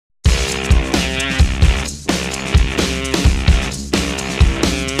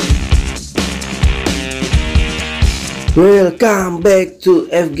Welcome back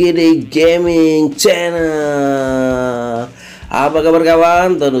to FGD Gaming Channel. Apa kabar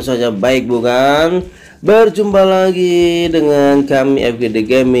kawan? Tentu saja baik bukan? Berjumpa lagi dengan kami FGD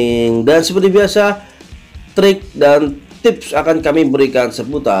Gaming. Dan seperti biasa, trik dan tips akan kami berikan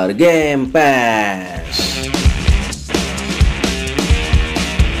seputar Game Pass.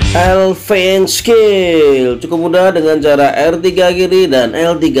 Feint skill cukup mudah dengan cara R3 kiri dan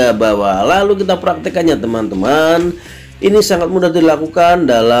L3 bawah. Lalu kita praktekannya teman-teman. Ini sangat mudah dilakukan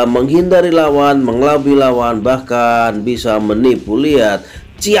dalam menghindari lawan, mengelabui lawan, bahkan bisa menipu. Lihat,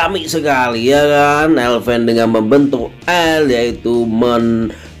 ciamik sekali ya kan. Feint dengan membentuk L, yaitu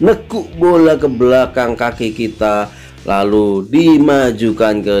menekuk bola ke belakang kaki kita lalu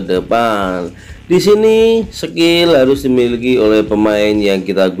dimajukan ke depan. Di sini skill harus dimiliki oleh pemain yang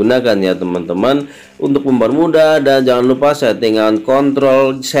kita gunakan ya teman-teman, untuk mempermudah. Dan jangan lupa settingan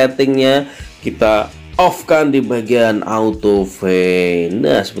kontrol settingnya kita off-kan di bagian auto feint.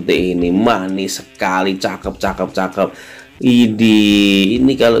 Nah seperti ini, manis sekali, cakep.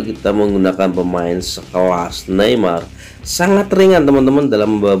 Ini kalau kita menggunakan pemain sekelas Neymar sangat ringan teman-teman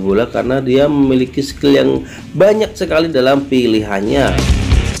dalam membawa bola, karena dia memiliki skill yang banyak sekali dalam pilihannya.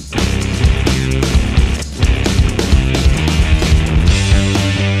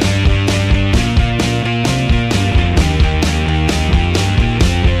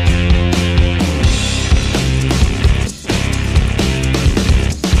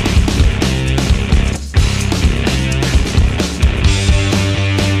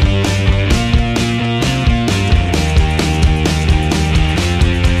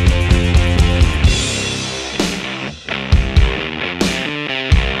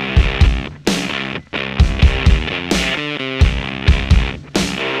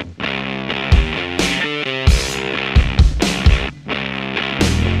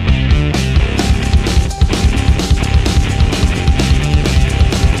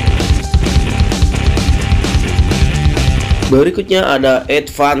 Berikutnya ada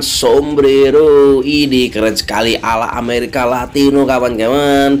advance Sombrero. Ini keren sekali, ala Amerika Latino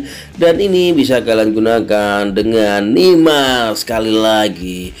kawan-kawan. Dan ini bisa kalian gunakan dengan Neymar. Sekali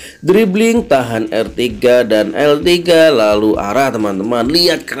lagi, dribbling, tahan R3 dan L3 lalu arah teman-teman.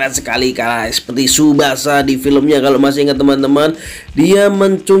 Lihat, keren sekali, kalah seperti Subasa di filmnya kalau masih ingat teman-teman. Dia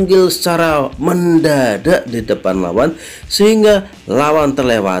mencunggil secara mendadak di depan lawan sehingga lawan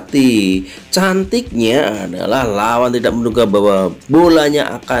terlewati. Cantiknya adalah lawan tidak menduga bahwa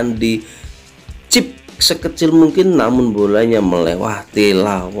bolanya akan dicip sekecil mungkin, namun bolanya melewati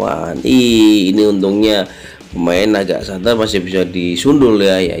lawan. Ini untungnya pemain agak santai, masih bisa disundul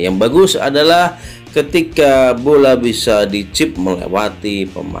ya. Yang bagus adalah ketika bola bisa dicip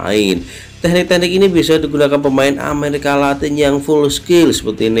melewati pemain. Teknik-teknik ini bisa digunakan pemain Amerika Latin yang full skill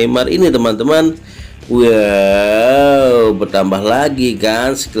seperti Neymar ini teman-teman. Wow, bertambah lagi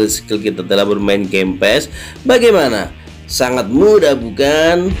kan skill-skill kita dalam bermain Game Pass. Bagaimana? Sangat mudah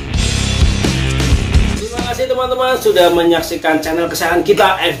bukan? Terima kasih teman-teman sudah menyaksikan channel kesayangan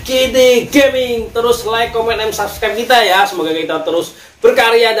kita FGD Gaming. Terus like, comment, dan subscribe kita ya. Semoga kita terus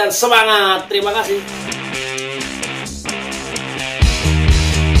berkarya dan semangat. Terima kasih.